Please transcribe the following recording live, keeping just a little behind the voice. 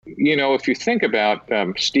if you think about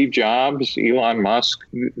Steve Jobs, Elon Musk,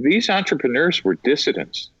 these entrepreneurs were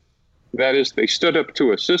dissidents. That is, they stood up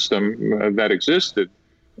to a system that existed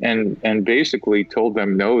and basically told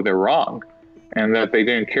them, no, they're wrong, and that they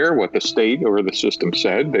didn't care what the state or the system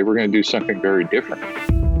said. They were going to do something very different.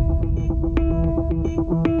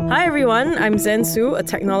 Hi everyone, I'm Zen Su, a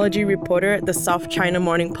technology reporter at the South China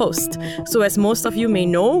Morning Post. So as most of you may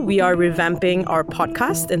know, we are revamping our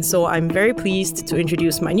podcast, and so I'm very pleased to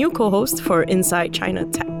introduce my new co-host for Inside China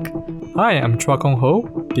Tech. Hi, I'm Chua Kong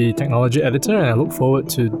Ho, the technology editor, and I look forward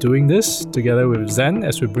to doing this together with Zen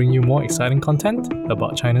as we bring you more exciting content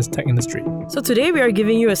about China's tech industry. So today we are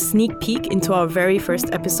giving you a sneak peek into our very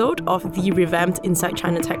first episode of the revamped Inside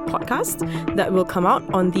China Tech podcast that will come out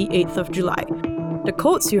on the 8th of July. The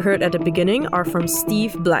quotes you heard at the beginning are from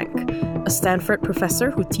Steve Blank, a Stanford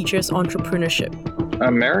professor who teaches entrepreneurship.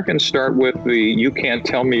 Americans start with the "you can't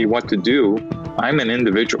tell me what to do, I'm an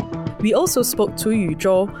individual." We also spoke to Yu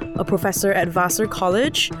Zhou, a professor at Vassar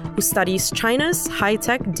College who studies China's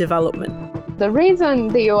high-tech development. The reason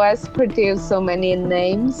the US produced so many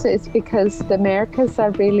names is because the Americans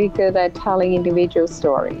are really good at telling individual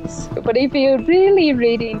stories. But if you really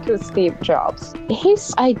read into Steve Jobs,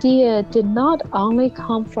 his idea did not only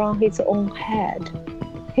come from his own head.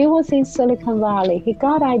 He was in Silicon Valley. He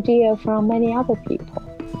got idea from many other people.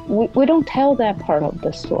 We don't tell that part of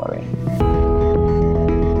the story.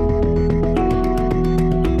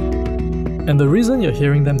 And the reason you're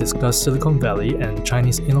hearing them discuss Silicon Valley and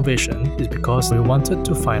Chinese innovation is because we wanted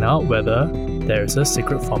to find out whether there is a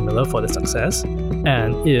secret formula for the success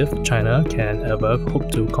and if China can ever hope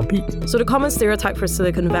to compete. So the common stereotype for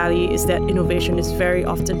Silicon Valley is that innovation is very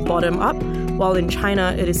often bottom-up, while in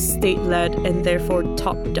China it is state-led and therefore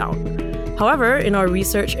top-down. However, in our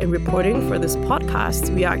research and reporting for this podcast,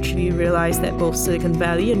 we actually realized that both Silicon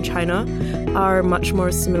Valley and China are much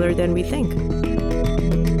more similar than we think.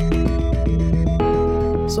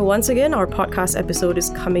 So once again, our podcast episode is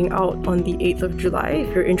coming out on the 8th of July.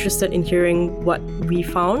 If you're interested in hearing what we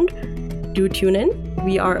found, do tune in.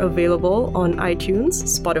 We are available on iTunes,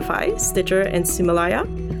 Spotify, Stitcher, and Himalaya.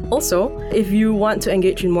 Also, if you want to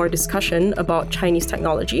engage in more discussion about Chinese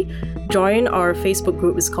technology, join our Facebook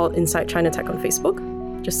group. It's called Inside China Tech on Facebook.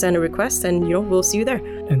 Just send a request and we'll see you there.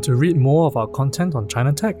 And to read more of our content on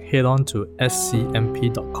China Tech, head on to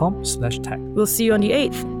scmp.com/tech. We'll see you on the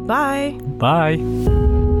 8th. Bye. Bye.